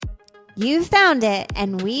You've found it,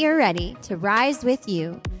 and we are ready to rise with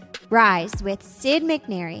you. Rise with Sid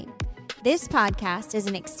McNairy. This podcast is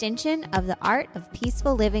an extension of the Art of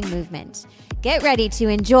Peaceful Living movement. Get ready to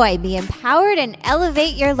enjoy, be empowered, and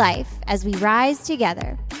elevate your life as we rise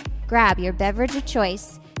together. Grab your beverage of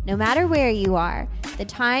choice, no matter where you are. The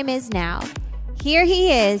time is now. Here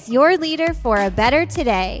he is, your leader for a better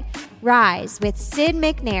today. Rise with Sid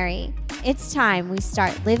McNairy. It's time we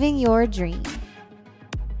start living your dream.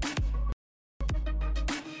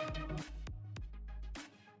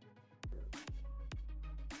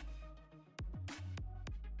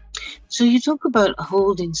 So you talk about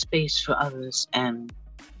holding space for others in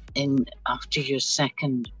after your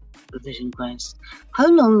second vision quest. How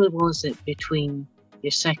long was it between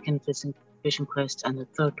your second vision quest and the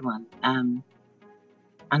third one? And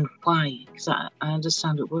why? Because I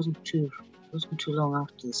understand it wasn't too long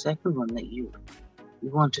after the second one that you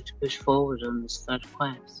wanted to push forward on this third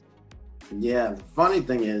quest. Yeah, the funny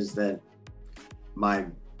thing is that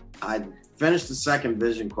I finished the second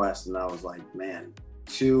vision quest and I was like, man,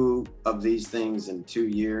 2 of these things in 2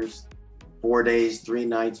 years, 4 days, 3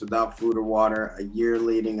 nights without food or water, a year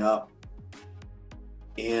leading up.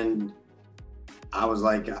 And I was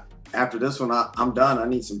like, after this one, I'm done. I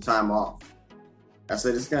need some time off. I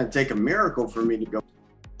said, it's going to take a miracle for me to go.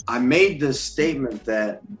 I made this statement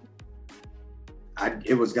that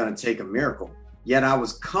it was going to take a miracle. Yet I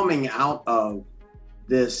was coming out of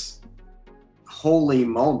this holy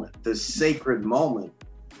moment, this sacred moment.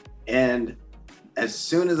 And as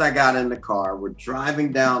soon as I got in the car, we're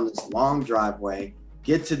driving down this long driveway,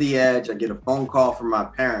 get to the edge, I get a phone call from my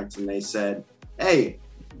parents and they said, hey,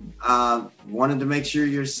 wanted to make sure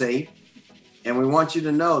you're safe. And we want you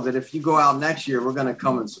to know that if you go out next year, we're going to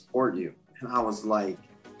come and support you. And I was like,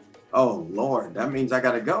 oh, Lord, that means I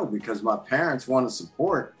got to go because my parents want to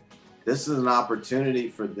support. This is an opportunity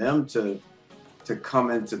for them to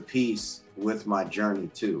come into peace with my journey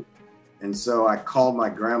too. And so I called my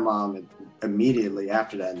grandma immediately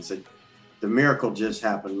after that and said, the miracle just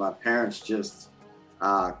happened. My parents just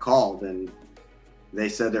called and they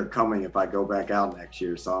said they're coming if I go back out next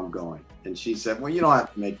year, so I'm going. And she said, well, you don't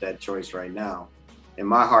have to make that choice right now. In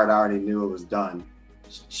my heart, I already knew it was done.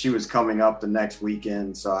 She was coming up the next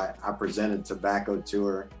weekend, so I presented tobacco to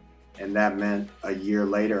her, and that meant a year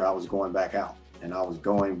later I was going back out. And I was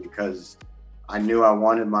going because I knew I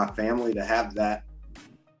wanted my family to have that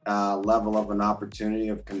level of an opportunity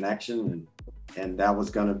of connection, and that was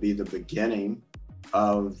going to be the beginning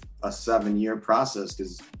of a 7-year process,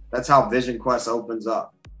 because that's how Vision Quest opens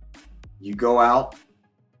up. You go out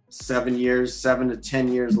 7 to 10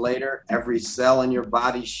 years later, every cell in your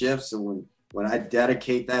body shifts, and when I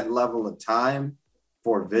dedicate that level of time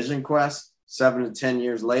for Vision Quest, 7 to 10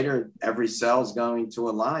 years later, every cell is going to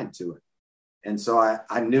align to it. And so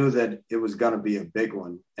I knew that it was going to be a big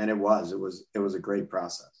one, and it was a great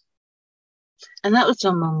process. And that was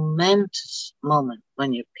a momentous moment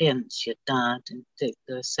when your parents, your dad and Dick,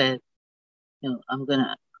 said, I'm going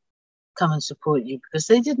to come and support you, because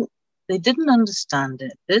they didn't understand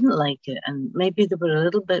it, they didn't like it, and maybe they were a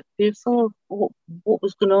little bit fearful of what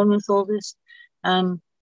was going on with all this. Am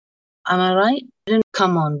I right? They didn't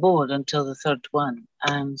come on board until the third one.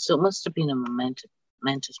 So it must have been a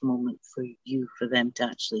momentous moment for you, for them to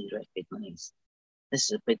actually recognize this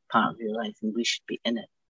is a big part of your life and we should be in it.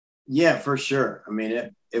 Yeah, for sure. I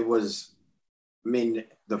mean, it was,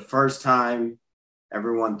 the first time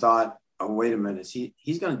everyone thought, oh, wait a minute,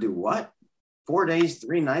 he's going to do what? 4 days,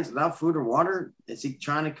 3 nights without food or water? Is he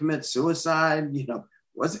trying to commit suicide?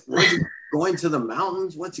 Was he going to the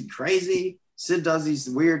mountains? What's he crazy? Sid does these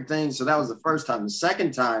weird things. So that was the first time. The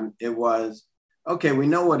second time it was, okay, we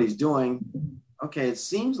know what he's doing. Okay, it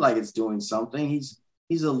seems like it's doing something.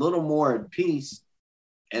 He's a little more at peace.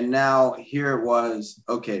 And now here it was,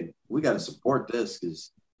 okay, we got to support this,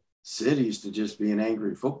 because Sid used to just be an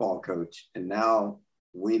angry football coach, and now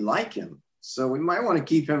we like him. So we might want to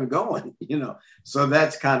keep him going, So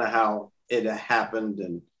that's kind of how it happened.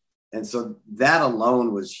 And so that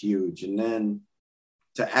alone was huge. And then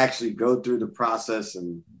to actually go through the process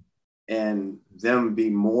and them be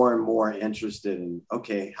more and more interested in,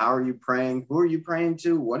 okay, how are you praying? Who are you praying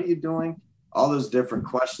to? What are you doing? All those different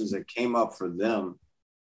questions that came up for them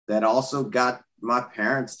that also got my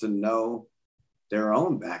parents to know their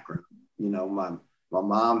own background. My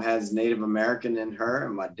mom has Native American in her,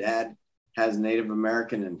 and my dad has Native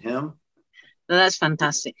American in him. Well, that's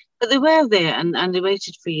fantastic. But they were there, and they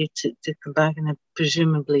waited for you to come back, and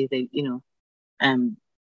presumably they,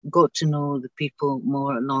 got to know the people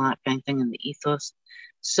more and all that kind of thing, and the ethos.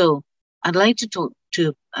 So I'd like to talk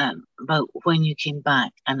to about when you came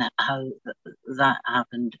back and how that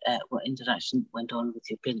happened, what interaction went on with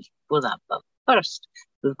your parents before that. But first,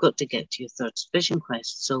 we've got to get to your third vision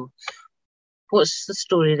quest. So what's the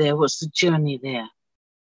story there? What's the journey there?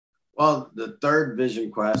 Well, the third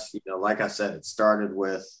vision quest, like I said, it started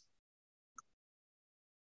with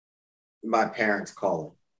my parents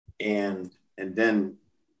calling, and then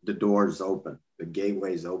the doors open, the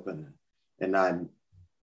gateways open, and I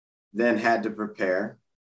then had to prepare,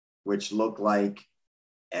 which looked like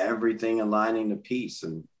everything aligning to peace,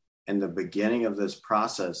 and the beginning of this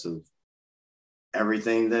process of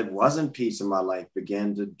everything that wasn't peace in my life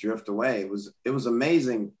began to drift away. It was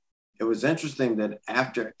amazing. It was interesting that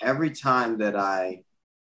after every time that I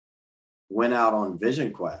went out on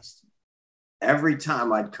Vision Quest, every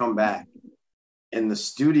time I'd come back and the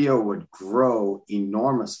studio would grow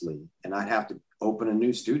enormously, and I'd have to open a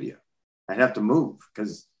new studio. I'd have to move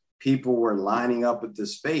because people were lining up at the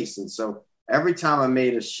space. And so every time I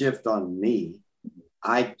made a shift on me,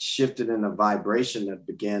 I shifted in a vibration that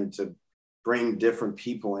began to bring different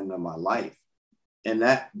people into my life. And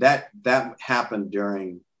that happened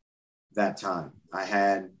during that time. I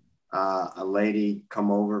had a lady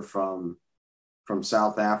come over from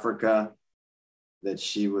South Africa that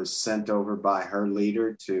she was sent over by her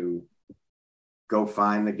leader to go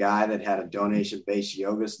find the guy that had a donation-based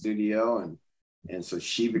yoga studio. And so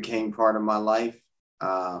she became part of my life.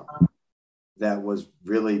 That was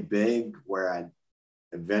really big, where I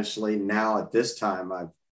eventually, now at this time,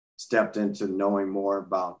 I've stepped into knowing more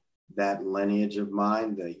about that lineage of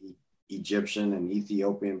mine, the Egyptian and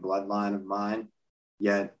Ethiopian bloodline of mine.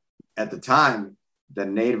 Yet at the time, the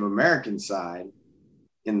Native American side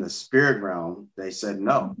in the spirit realm, they said,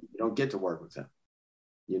 no, you don't get to work with him.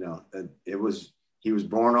 He was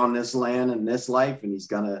born on this land in this life, and he's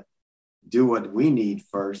going to do what we need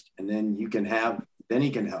first. And then he can help.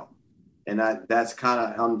 And that's kind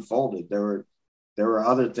of unfolded. There were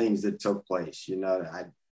other things that took place. I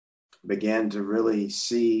began to really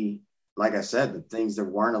see, like I said, the things that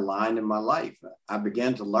weren't aligned in my life. I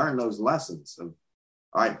began to learn those lessons of,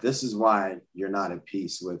 all right, this is why you're not at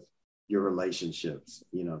peace with your relationships,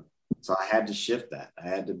 So I had to shift that. I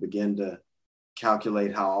had to begin to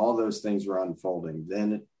calculate how all those things were unfolding.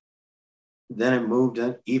 Then it moved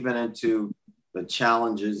even into the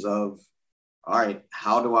challenges of, all right,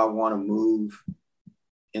 how do I want to move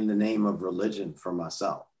in the name of religion for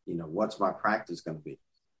myself? What's my practice going to be?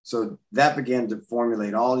 So that began to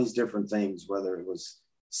formulate all these different things, whether it was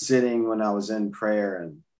sitting when I was in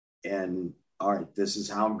prayer and all right, this is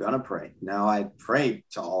how I'm going to pray. Now I pray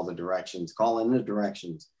to all the directions, call in the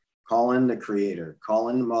directions, call in the creator, call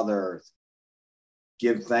in Mother Earth,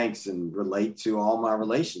 give thanks and relate to all my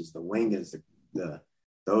relations. The wing is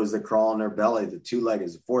those that crawl on their belly, the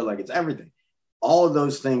two-legged, the four-legged, everything. All of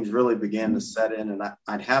those things really began to set in. And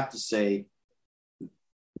I'd have to say,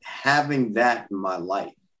 having that in my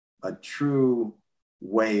life, a true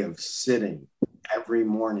way of sitting every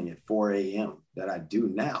morning at 4 a.m. that I do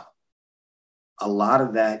now, a lot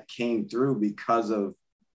of that came through because of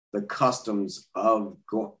the customs of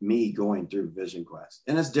me going through Vision Quest.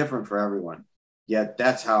 And it's different for everyone, yet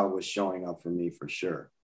that's how it was showing up for me for sure.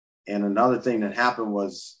 And another thing that happened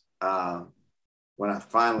was when I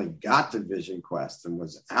finally got to Vision Quest and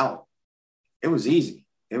was out, it was easy.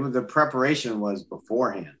 The preparation was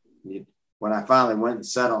beforehand. When I finally went and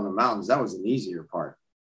sat on the mountains, that was an easier part.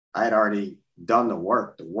 I had already done the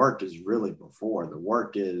work. The work is really before. The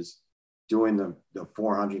work is doing the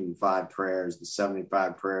 405 prayers, the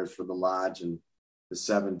 75 prayers for the lodge, and the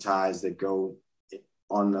 7 ties that go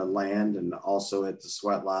on the land, and also at the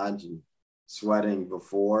sweat lodge, and sweating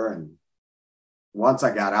before. And once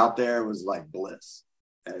I got out there, it was like bliss.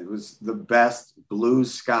 It was the best blue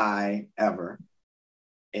sky ever.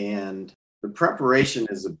 And the preparation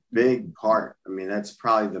is a big part. I mean, that's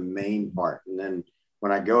probably the main part. And then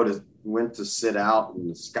when I went to sit out and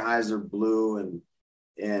the skies are blue and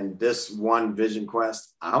this one Vision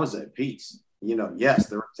Quest, I was at peace. Yes,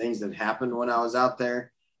 there were things that happened when I was out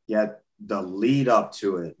there, yet the lead up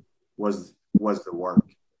to it was the work,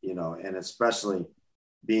 and especially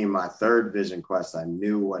being my third Vision Quest, I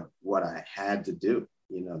knew what I had to do,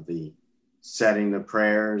 the setting the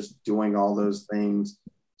prayers, doing all those things,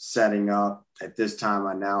 setting up. At this time,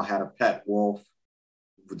 I now had a pet wolf.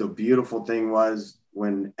 The beautiful thing was,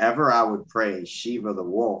 whenever I would pray, Shiva the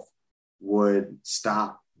wolf would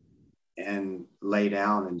stop and lay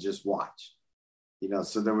down and just watch.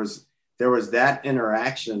 So there was that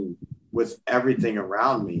interaction with everything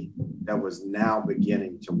around me that was now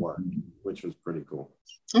beginning to work, which was pretty cool.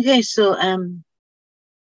 Okay, so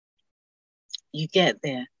you get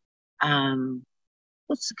there.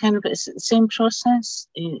 What's the kind of, is it the same process?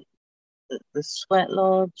 The sweat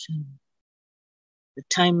lodge and the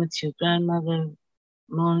time with your grandmother,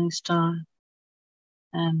 Morning Star.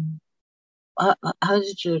 How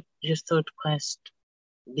did your third quest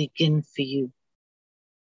begin for you?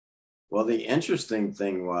 Well, the interesting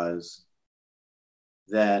thing was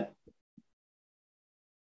that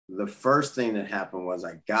the first thing that happened was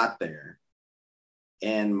I got there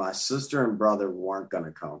and my sister and brother weren't going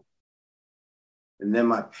to come. And then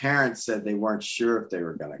my parents said they weren't sure if they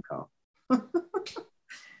were going to come.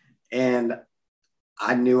 And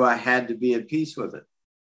I knew I had to be at peace with it.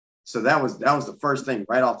 So that was the first thing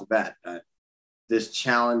right off the bat. This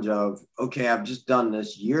challenge of, okay, I've just done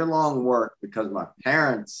this year-long work because my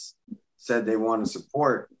parents said they want to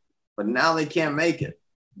support, but now they can't make it.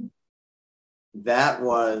 That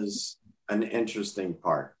was an interesting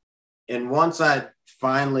part. And once I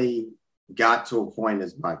finally got to a point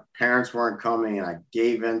as my parents weren't coming and I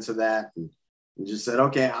gave into that and just said,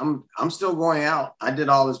 okay, I'm still going out. I did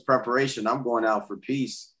all this preparation. I'm going out for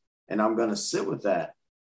peace and I'm going to sit with that.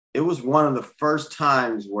 It was one of the first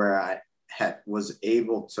times where I was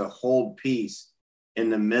able to hold peace in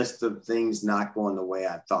the midst of things not going the way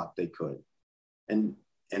I thought they could. And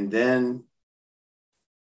then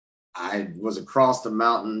I was across the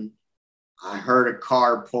mountain. I heard a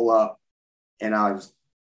car pull up and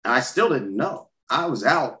I still didn't know. I was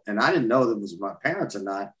out and I didn't know that it was my parents or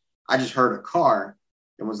not. I just heard a car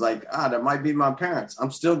and was like, that might be my parents. I'm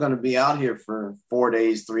still going to be out here for 4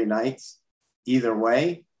 days, 3 nights, either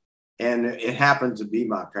way. And it happened to be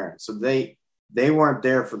my parents. So they weren't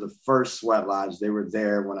there for the first sweat lodge. They were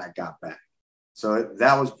there when I got back. So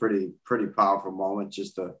that was pretty powerful moment,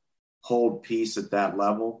 just to hold peace at that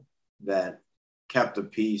level that kept the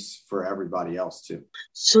peace for everybody else too.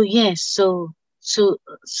 So yes, so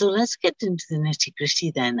let's get into the nitty gritty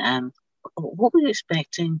then. What were you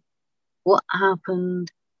expecting? What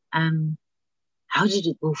happened? How did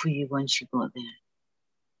it go for you once you got there?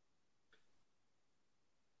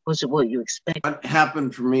 Was it what you expected? What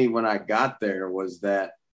happened for me when I got there was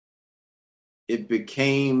that it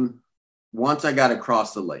became, once I got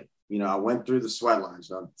across the lake, I went through the sweat lodge.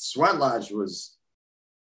 Now, the sweat lodge was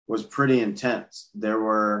pretty intense. There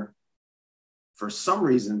were, for some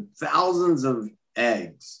reason, thousands of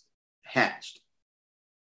eggs hatched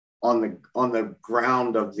on the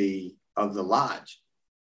ground of the lodge.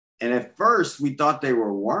 And at first we thought they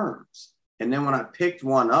were worms. And then when I picked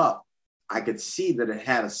one up, I could see that it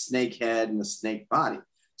had a snake head and a snake body.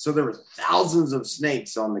 So there were thousands of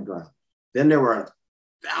snakes on the ground. Then there were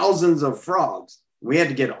thousands of frogs. We had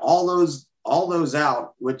to get all those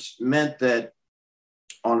out, which meant that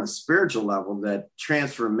on a spiritual level, that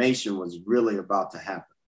transformation was really about to happen.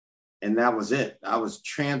 And that was it. I was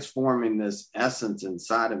transforming this essence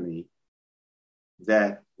inside of me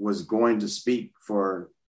that was going to speak for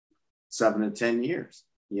 7 to 10 years,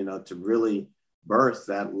 to really birth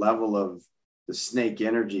that level of the snake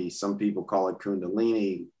energy. Some people call it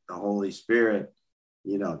Kundalini, the Holy Spirit,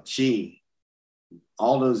 Chi,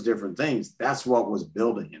 all those different things. That's what was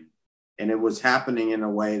building him. And it was happening in a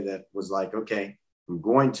way that was like, okay, I'm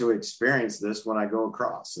going to experience this when I go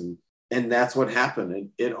across. And that's what happened.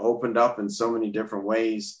 It opened up in so many different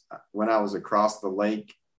ways when I was across the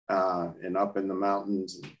lake and up in the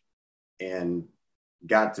mountains and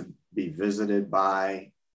got to be visited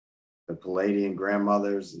by the Palladian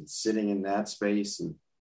grandmothers and sitting in that space and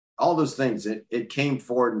all those things. It came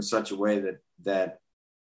forward in such a way that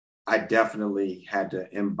I definitely had to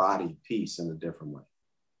embody peace in a different way.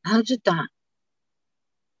 How did that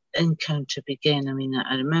encounter begin? I mean,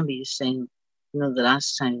 I remember you saying, the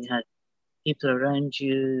last time you had people around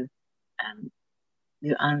you,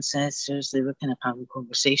 your ancestors, they were kind of having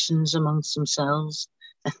conversations amongst themselves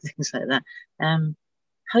and things like that.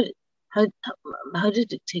 How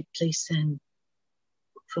did it take place then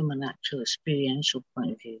from an actual experiential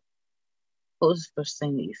point of view? What was the first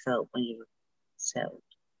thing that you felt when you were settled?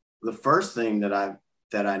 The first thing that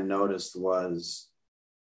I noticed was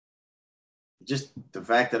just the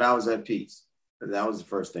fact that I was at peace. That was the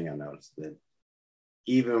first thing I noticed, that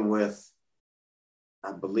even with,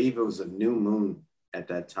 I believe it was a new moon at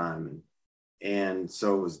that time. And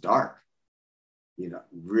so it was dark,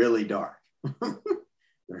 really dark.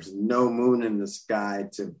 There's no moon in the sky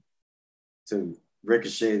to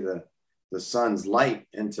ricochet the sun's light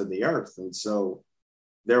into the earth. And so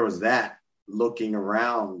there was that, looking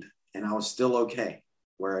around, and I was still okay,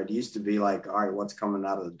 where it used to be like, all right, what's coming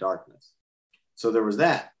out of the darkness? So there was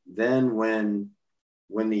that. Then when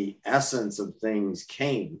the essence of things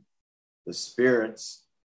came, the spirits,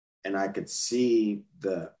 and I could see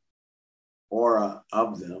the aura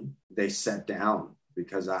of them, they sat down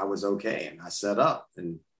because I was okay. And I set up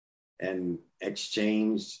and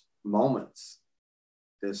exchanged moments.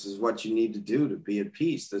 This is what you need to do to be at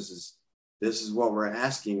peace. This is what we're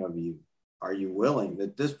asking of you. Are you willing?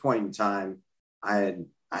 At this point in time, I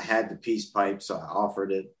had the peace pipe, so I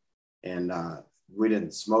offered it, and we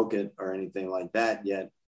didn't smoke it or anything like that yet.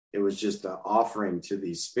 It was just an offering to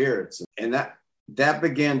these spirits. And that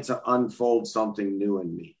began to unfold something new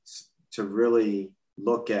in me, to really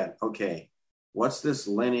look at, okay, what's this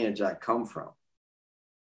lineage I come from?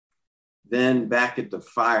 Then back at the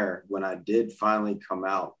fire, when I did finally come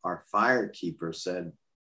out, our fire keeper said,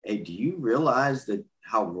 hey, do you realize that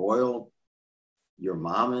how royal your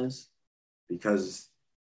mom is? Because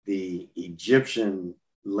the Egyptian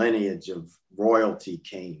lineage of royalty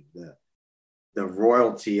came, the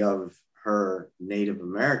royalty of her Native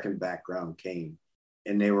American background came,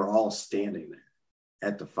 and they were all standing there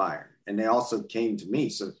at the fire. And they also came to me.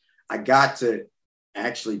 So I got to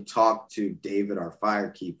actually talk to David, our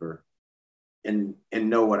firekeeper, and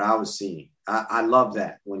know what I was seeing. I love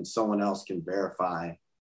that when someone else can verify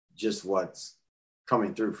just what's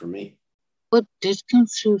coming through for me. What did come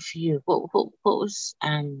through for you? What was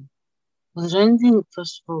there anything,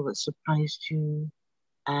 first of all, that surprised you?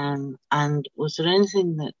 And was there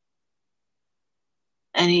anything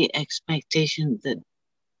any expectation that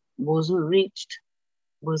wasn't reached?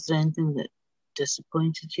 Was there anything that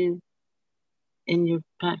disappointed you in your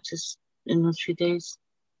practice in those few days?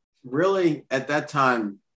 Really, at that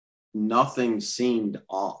time, nothing seemed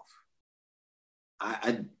off.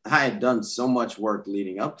 I had done so much work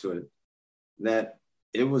leading up to it that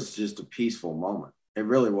it was just a peaceful moment. It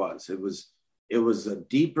really was. It was a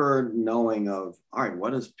deeper knowing of, all right,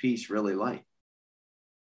 what is peace really like?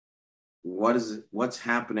 What's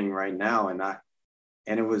happening right now?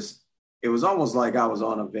 And it was almost like I was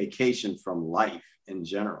on a vacation from life in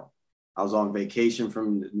general. I was on vacation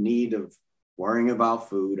from the need of worrying about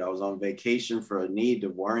food. I was on vacation for a need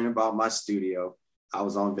of worrying about my studio. I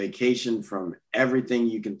was on vacation from everything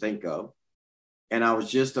you can think of. And I was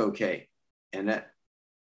just okay. And that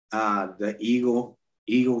the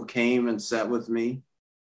eagle came and sat with me.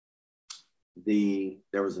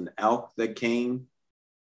 There was an elk that came,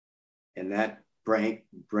 and that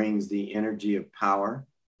brings the energy of power,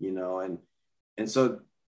 and so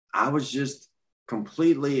I was just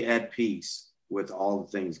completely at peace with all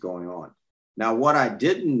the things going on. Now, what I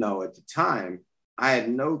didn't know at the time, I had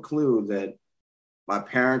no clue that my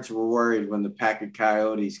parents were worried when the pack of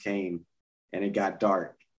coyotes came and it got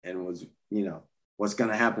dark and was, what's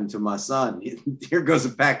going to happen to my son? Here goes a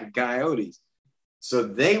pack of coyotes. So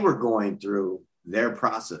they were going through their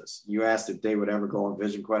process. You asked if they would ever go on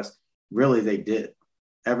Vision Quest. Really, they did.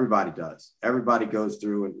 Everybody does. Everybody goes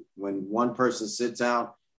through. And when one person sits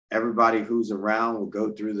out, everybody who's around will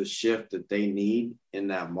go through the shift that they need in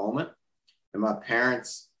that moment. And my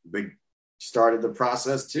parents started the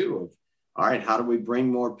process too of, all right, how do we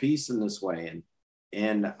bring more peace in this way?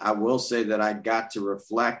 And I will say that I got to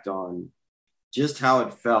reflect on just how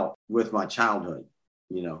it felt with my childhood,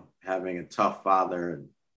 having a tough father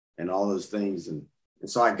and all those things. And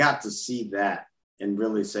so I got to see that and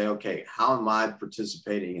really say, okay, how am I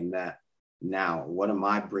participating in that now? What am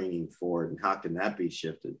I bringing forward, and how can that be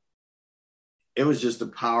shifted? It was just a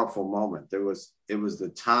powerful moment. It was the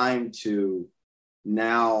time to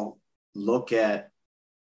now look at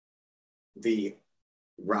the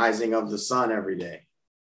rising of the sun every day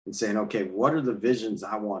and saying, okay, what are the visions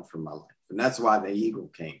I want for my life? And that's why the eagle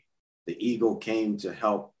came. The eagle came to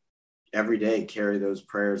help every day carry those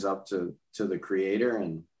prayers up to the Creator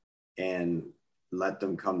and let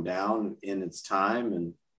them come down in its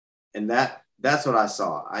time. And that's what I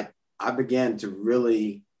saw. I began to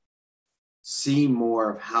really see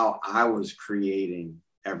more of how I was creating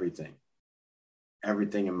everything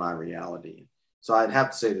in my reality. So I'd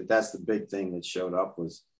have to say that that's the big thing that showed up,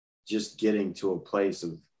 was just getting to a place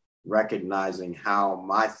of recognizing how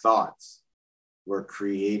my thoughts were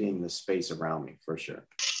creating the space around me, for sure.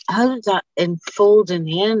 How did that unfold in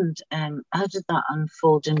the end? How did that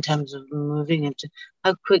unfold in terms of moving into,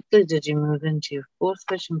 how quickly did you move into your fourth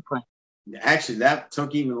vision point? Actually, that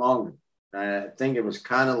took even longer. I think it was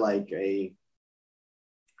kind of like a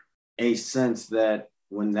sense that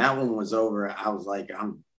when that one was over, I was like,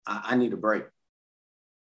 I need a break.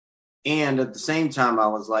 And at the same time, I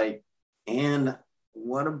was like, and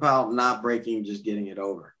what about not breaking, just getting it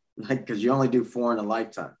over? Because you only do 4 in a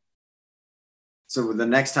lifetime. So the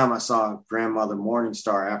next time I saw Grandmother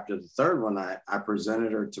Morningstar after the third one, I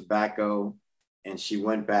presented her tobacco, and she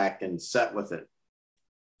went back and sat with it.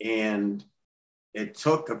 And it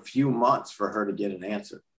took a few months for her to get an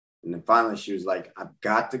answer. And then finally she was like, I've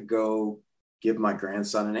got to go give my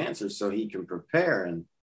grandson an answer so he can prepare.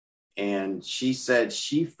 And she said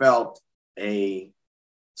she felt a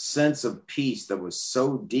sense of peace that was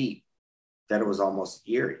so deep that it was almost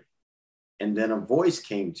eerie. And then a voice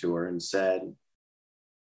came to her and said,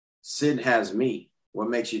 Sid has me. What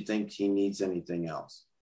makes you think he needs anything else?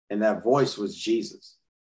 And that voice was Jesus.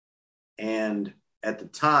 And at the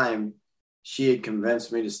time, she had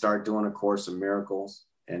convinced me to start doing A Course in Miracles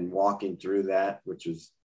and walking through that, which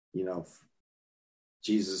was,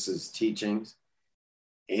 Jesus's teachings.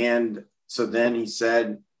 And so then he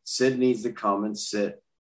said, Sid needs to come and sit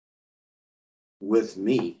with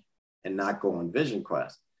me and not go on Vision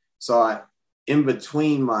Quest. So in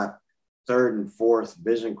between my third and fourth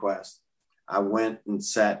Vision Quest, I went and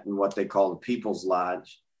sat in what they call the People's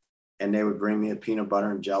Lodge, and they would bring me a peanut butter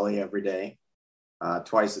and jelly every day,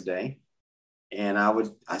 twice a day. And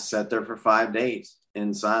I sat there for 5 days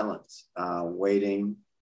in silence, waiting.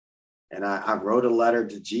 And I wrote a letter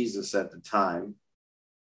to Jesus at the time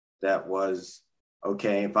that was,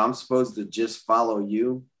 okay, if I'm supposed to just follow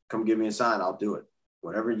you, come give me a sign, I'll do it.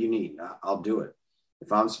 Whatever you need, I'll do it.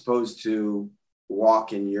 If I'm supposed to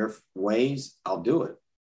walk in your ways, I'll do it.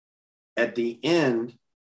 At the end,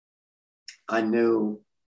 I knew,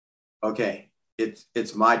 okay,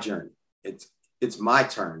 it's my journey. It's my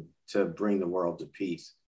turn to bring the world to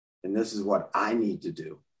peace. And this is what I need to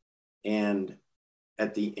do. And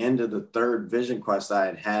at the end of the third Vision Quest,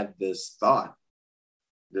 I had this thought.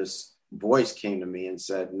 This voice came to me and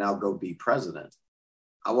said, now go be president.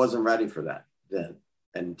 I wasn't ready for that then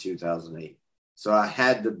in 2008. So I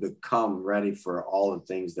had to become ready for all the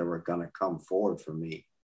things that were going to come forward for me.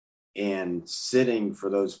 And sitting for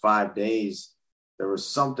those 5 days, there was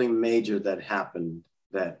something major that happened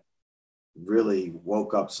that really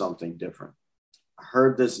woke up something different. I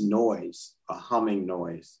heard this noise, a humming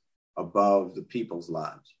noise above the People's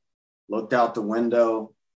Lodge. Looked out the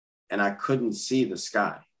window and I couldn't see the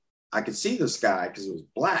sky. I could see the sky because it was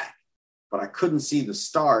black, but I couldn't see the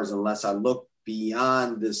stars unless I looked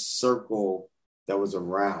beyond this circle that was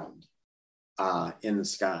around in the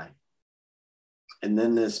sky. And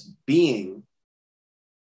then this being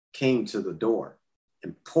came to the door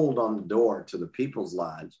and pulled on the door to the People's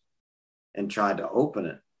Lodge and tried to open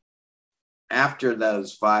it. After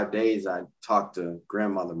those 5 days, I talked to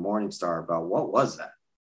Grandmother Morningstar about what was that?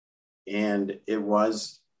 And it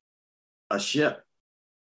was a ship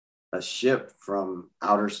from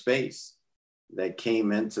outer space that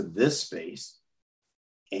came into this space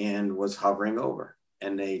and was hovering over.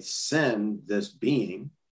 And they send this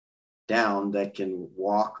being down that can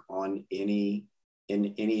walk on in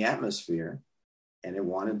any atmosphere. And it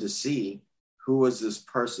wanted to see who was this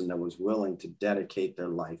person that was willing to dedicate their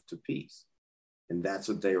life to peace. And that's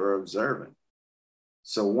what they were observing.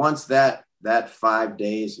 So once that 5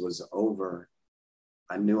 days was over,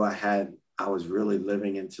 I knew I was really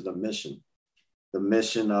living into the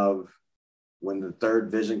mission of when the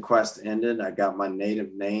third Vision Quest ended, I got my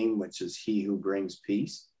native name, which is He Who Brings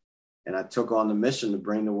Peace. And I took on the mission to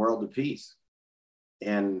bring the world to peace.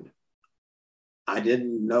 And I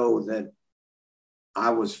didn't know that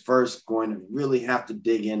I was first going to really have to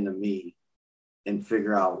dig into me and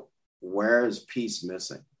figure out where is peace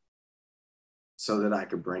missing so that I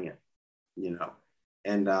could bring it,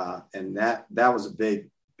 and that was a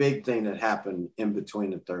big thing that happened in between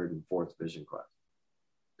the third and fourth Vision Quest.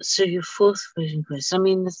 So your fourth Vision Quest, I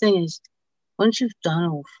mean, the thing is, once you've done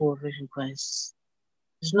all 4 Vision Quests,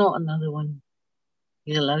 there's not another one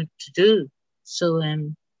you're allowed to do. So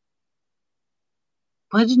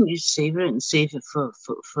why didn't you savor it and save it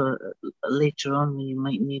for later on when you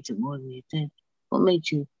might need it more than you did? What made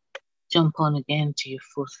you jump on again to your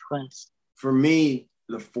 4th quest? For me,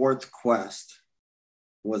 the 4th quest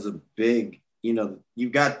was a big,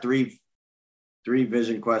 you've got three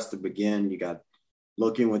Vision Quests to begin. You got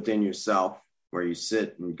looking within yourself, where you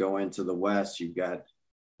sit and go into the West. You've got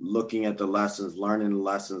looking at the lessons, learning the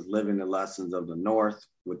lessons, living the lessons of the North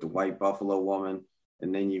with the white buffalo woman.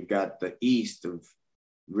 And then you've got the East of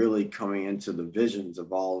really coming into the visions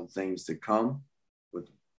of all the things to come with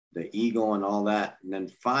the eagle and all that. And then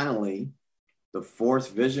finally, the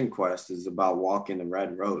 4th Vision Quest is about walking the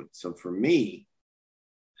red road. So for me,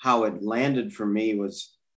 how it landed for me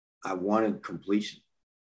was I wanted completion.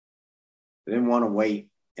 I didn't want to wait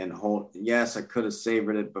and hold. Yes, I could have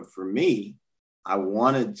savored it, but for me, I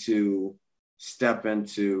wanted to step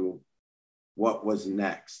into what was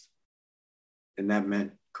next. And that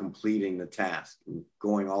meant completing the task and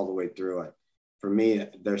going all the way through it. For me,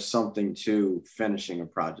 there's something to finishing a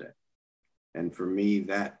project. And for me,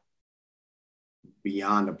 that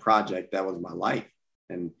beyond a project, that was my life.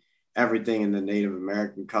 And everything in the Native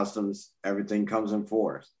American customs, everything comes in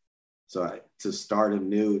fours. So to start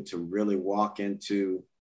anew, to really walk into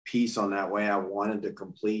peace on that way, I wanted to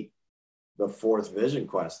complete the fourth vision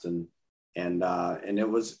quest, and it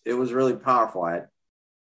was really powerful.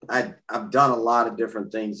 I've done a lot of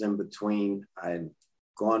different things in between. I'd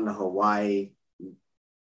gone to Hawaii,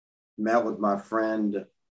 met with my friend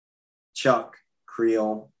Chuck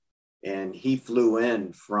Creel, and he flew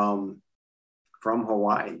in from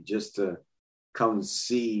Hawaii just to come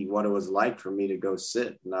see what it was like for me to go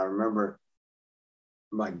sit. And I remember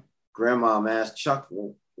my grandmom asked Chuck,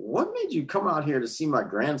 well, what made you come out here to see my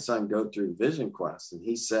grandson go through Vision Quest? And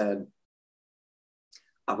he said,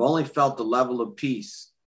 I've only felt the level of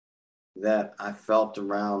peace that I felt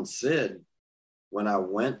around Sid when I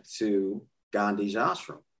went to Gandhi's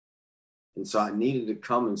ashram. And so I needed to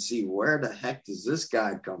come and see, where the heck does this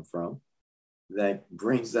guy come from that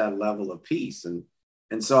brings that level of peace?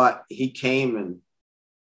 And so he came,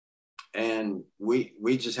 and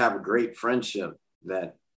we just have a great friendship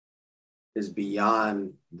that is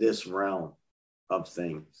beyond this realm of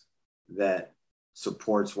things, that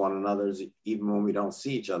supports one another even when we don't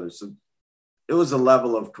see each other. So it was a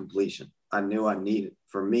level of completion I knew I needed.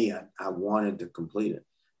 For me, I wanted to complete it.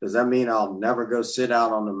 Does that mean I'll never go sit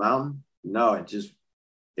out on the mountain? No,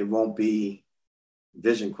 it won't be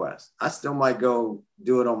Vision Quest. I still might go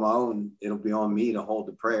do it on my own. It'll be on me to hold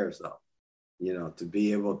the prayers, though, to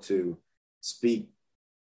be able to speak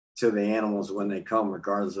to the animals when they come,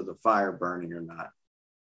 regardless of the fire burning or not.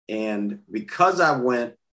 And because I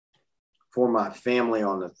went for my family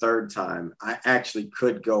on the third time, I actually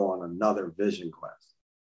could go on another Vision Quest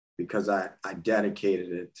because I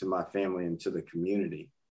dedicated it to my family and to the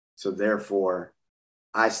community. So therefore,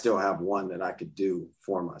 I still have one that I could do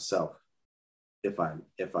for myself if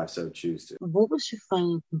I so choose to. What was your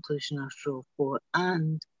final conclusion after all four?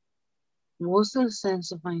 And was there a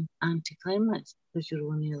sense of anticlimax because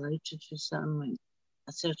you're only allowed to do a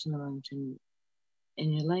certain amount in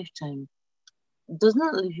your lifetime? Doesn't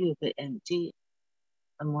that leave you a bit empty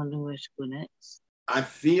and wondering where to go next? I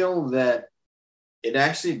feel that it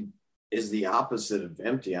actually is the opposite of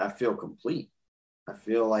empty. I feel complete. I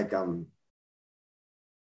feel like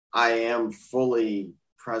I am fully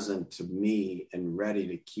present to me and ready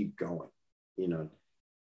to keep going.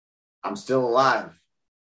 I'm still alive.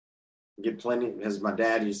 Get plenty, as my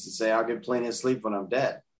dad used to say, I'll get plenty of sleep when I'm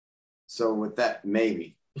dead. So with that,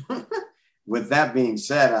 maybe. With that being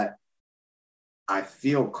said, I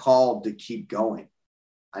feel called to keep going.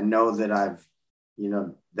 I know that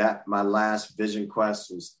that my last Vision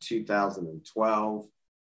Quest was 2012,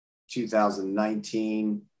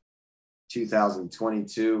 2019,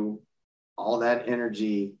 2022. All that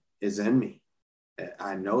energy is in me.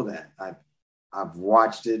 I know that. I've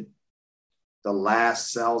watched it, the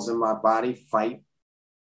last cells in my body fight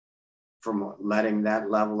from letting that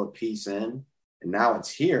level of peace in. And now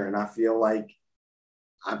it's here. And I feel like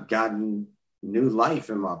I've gotten new life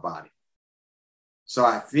in my body. So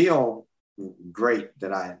I feel great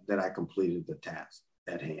that I completed the task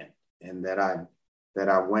at hand, and that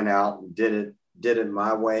I went out and did it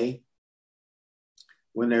my way.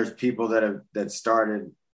 When there's people that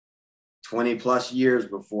started 20 plus years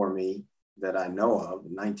before me that I know of,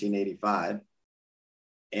 in 1985,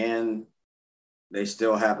 and they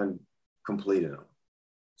still haven't completed them.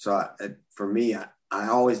 So for me, I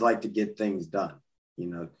always like to get things done.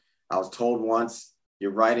 I was told once,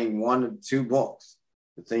 you're writing 1 or 2 books,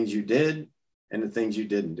 the things you did and the things you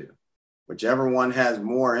didn't do. Whichever one has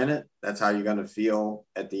more in it, that's how you're going to feel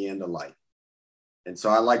at the end of life. And so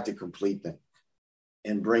I like to complete things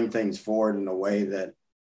and bring things forward in a way that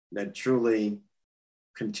truly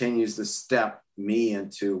continues to step me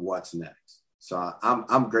into what's next. So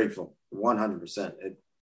I'm grateful, 100%.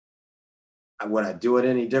 Would I do it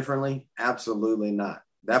any differently? Absolutely not.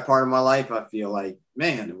 That part of my life, I feel like,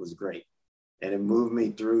 man, it was great. And it moved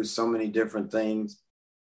me through so many different things.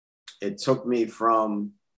 It took me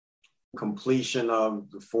from completion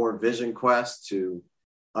of the 4 Vision Quests to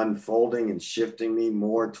unfolding and shifting me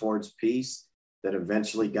more towards peace, that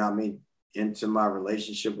eventually got me into my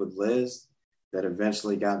relationship with Liz, that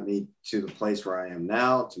eventually got me to the place where I am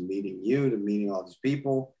now, to meeting you, to meeting all these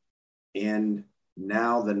people. And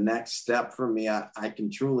now the next step for me, I can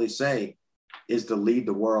truly say, is to lead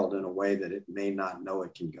the world in a way that it may not know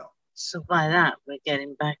it can go. So by that, we're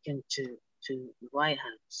getting back into the White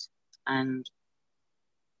House. And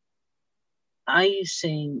are you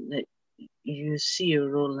saying that you see your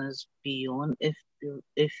role as beyond, if you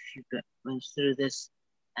went through this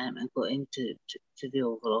and got into to the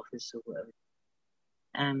Oval Office or whatever?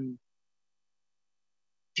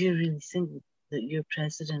 Do you really think that your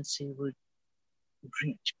presidency would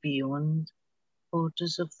reach beyond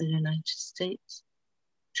borders of the United States?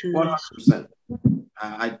 100%.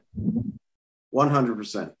 I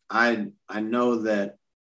 100%. I know that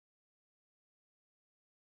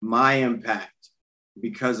my impact,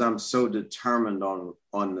 because I'm so determined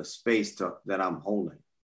on the space that I'm holding,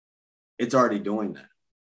 it's already doing that.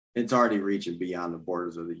 It's already reaching beyond the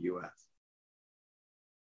borders of the U.S.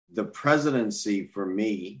 The presidency for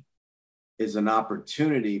me is an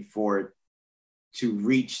opportunity for it to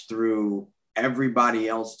reach through everybody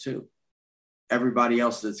else too. Everybody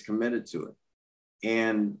else that's committed to it.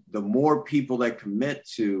 And the more people that commit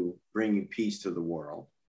to bringing peace to the world,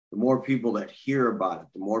 the more people that hear about it,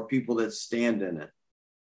 the more people that stand in it,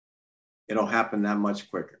 it'll happen that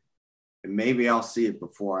much quicker. And maybe I'll see it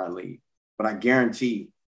before I leave. But I guarantee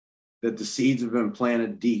that the seeds have been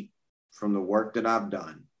planted deep from the work that I've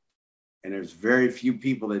done. And there's very few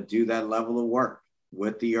people that do that level of work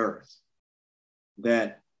with the earth,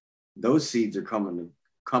 that those seeds are coming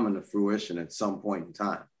to fruition at some point in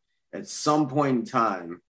time. At some point in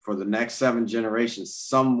time, for the next 7 generations,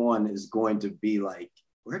 someone is going to be like,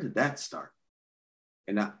 where did that start?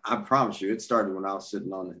 And I promise you, it started when I was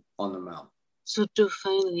sitting on the mountain. So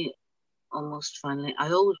almost finally,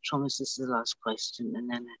 I always promise this is the last question and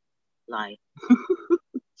then I lie.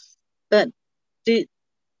 But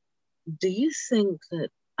do you think that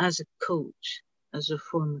as a coach, as a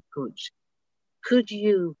former coach, could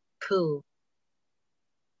you pull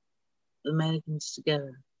Americans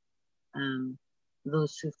together?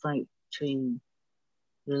 Those who fight between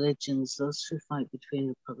religions, those who fight between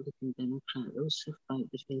Republican, Democrat, those who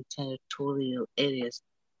fight between territorial areas.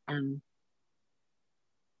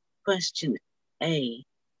 Question A,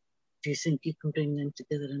 do you think you can bring them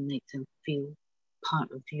together and make them feel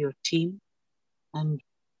part of your team? And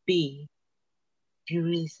B, do you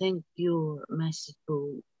really think your message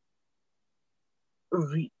will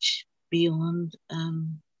reach beyond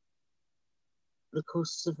the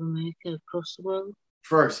coasts of America across the world?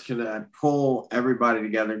 First, can I pull everybody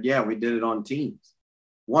together? Yeah, we did it on teams.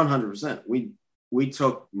 100%. We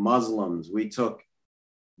took Muslims, we took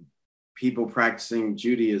people practicing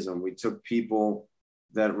Judaism, we took people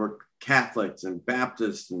that were Catholics and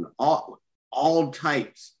Baptists and all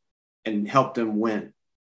types, and helped them win.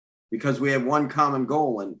 Because we have one common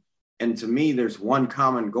goal. And to me, there's one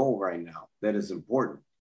common goal right now that is important.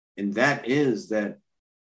 And that is that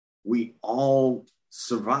we all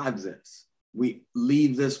survive this. We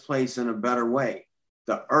leave this place in a better way.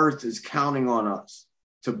 The earth is counting on us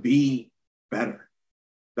to be better.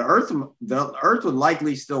 The earth would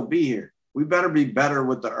likely still be here. We better be better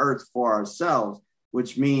with the earth for ourselves,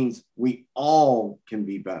 which means we all can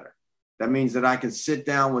be better. That means that I can sit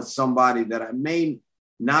down with somebody that I may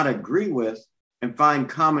not agree with and find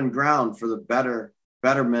common ground for the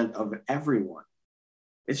betterment of everyone.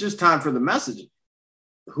 It's just time for the messaging.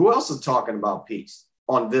 Who else is talking about peace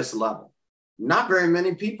on this level? Not very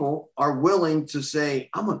many people are willing to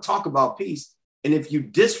say, I'm going to talk about peace. And if you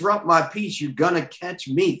disrupt my peace, you're going to catch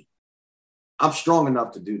me. I'm strong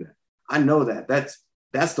enough to do that. I know that.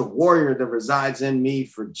 That's the warrior that resides in me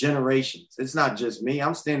for generations. It's not just me.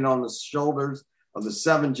 I'm standing on the shoulders of the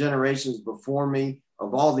 7 generations before me,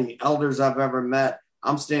 of all the elders I've ever met.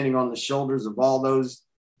 I'm standing on the shoulders of all those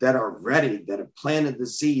that are ready, that have planted the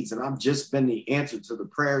seeds. And I've just been the answer to the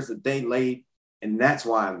prayers that they laid. And that's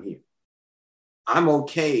why I'm here. I'm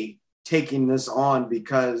okay taking this on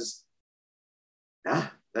because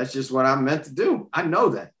that's just what I'm meant to do. I know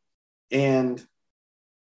that. And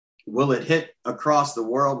will it hit across the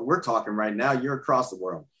world? We're talking right now, you're across the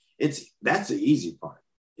world. That's the easy part.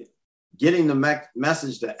 Getting the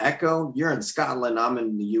message to echo, you're in Scotland, I'm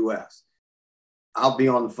in the US. I'll be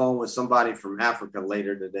on the phone with somebody from Africa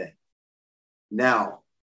later today. Now,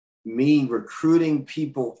 me recruiting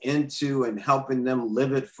people into and helping them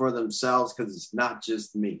live it for themselves, because it's not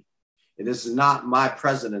just me. And this is not my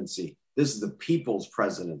presidency. This is the people's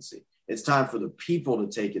presidency. It's time for the people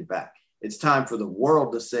to take it back. It's time for the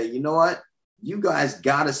world to say, you know what? You guys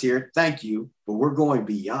got us here. Thank you. But we're going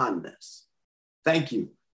beyond this. Thank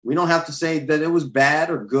you. We don't have to say that it was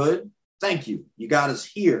bad or good. Thank you. You got us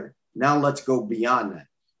here. Now let's go beyond that.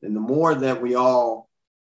 And the more that we all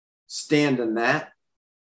stand in that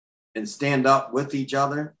and stand up with each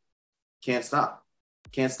other, can't stop.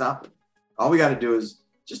 Can't stop it. All we got to do is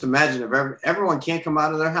just imagine if everyone can't come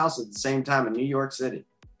out of their house at the same time in New York City,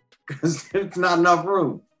 because there's not enough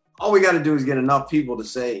room. All we got to do is get enough people to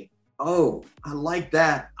say, oh, I like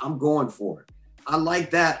that. I'm going for it. I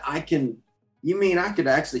like that. You mean I could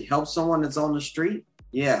actually help someone that's on the street?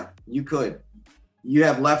 Yeah, you could. You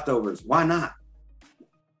have leftovers. Why not?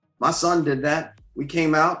 My son did that. We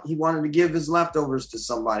came out. He wanted to give his leftovers to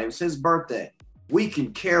somebody. It was his birthday. We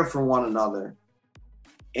can care for one another,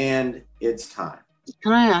 and it's time.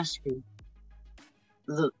 Can I ask you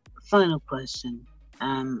the final question?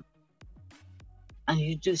 And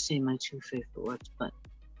you do say my two favorite words, but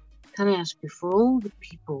can I ask you, for all the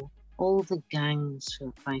people, all the gangs who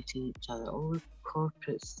are fighting each other, all the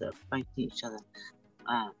corporates that are fighting each other,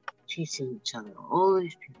 cheating each other, all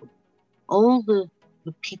these people, all the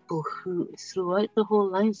people who throughout the whole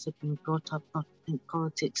lives have been brought up not to think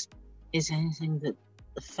politics is anything that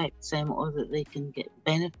affects them or that they can get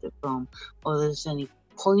benefit from, or there's any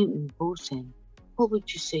point in voting, what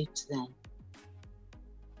would you say to them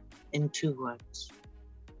in 2 words?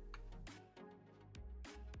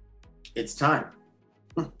 It's time.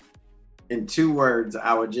 In 2 words,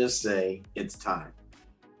 I would just say it's time.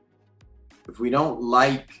 If we don't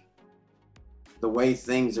like the way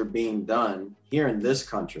things are being done here in this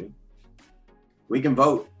country, we can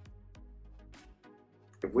vote.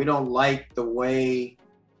 If we don't like the way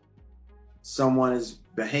someone is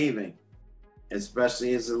behaving,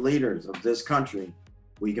 especially as the leaders of this country,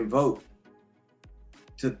 we can vote.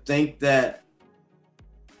 To think that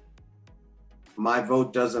my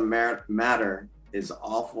vote doesn't matter is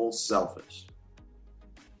awful selfish.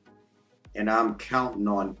 And I'm counting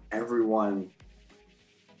on everyone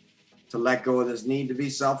to let go of this need to be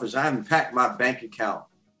selfish. I haven't packed my bank account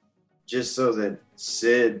just so that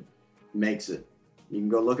Sid makes it. You can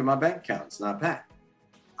go look at my bank account. It's not packed.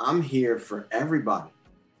 I'm here for everybody.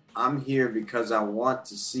 I'm here because I want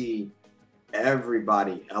to see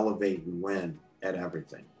everybody elevate and win at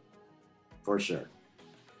everything. For sure.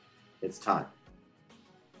 It's time.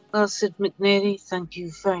 Well, Sid McNairy, thank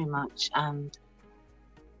you very much. And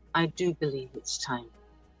I do believe it's time.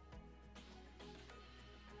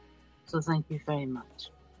 So thank you very much.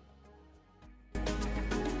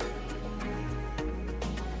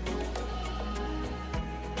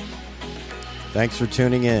 Thanks for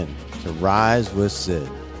tuning in to Rise with Sid.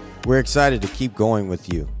 We're excited to keep going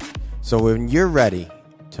with you. So when you're ready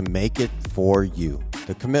to make it for you,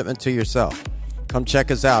 the commitment to yourself, come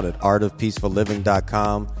check us out at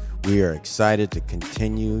artofpeacefulliving.com. We are excited to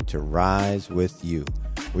continue to rise with you.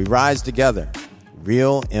 We rise together.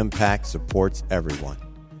 Real impact supports everyone.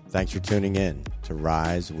 Thanks for tuning in to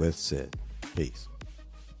Rise with Sid. Peace.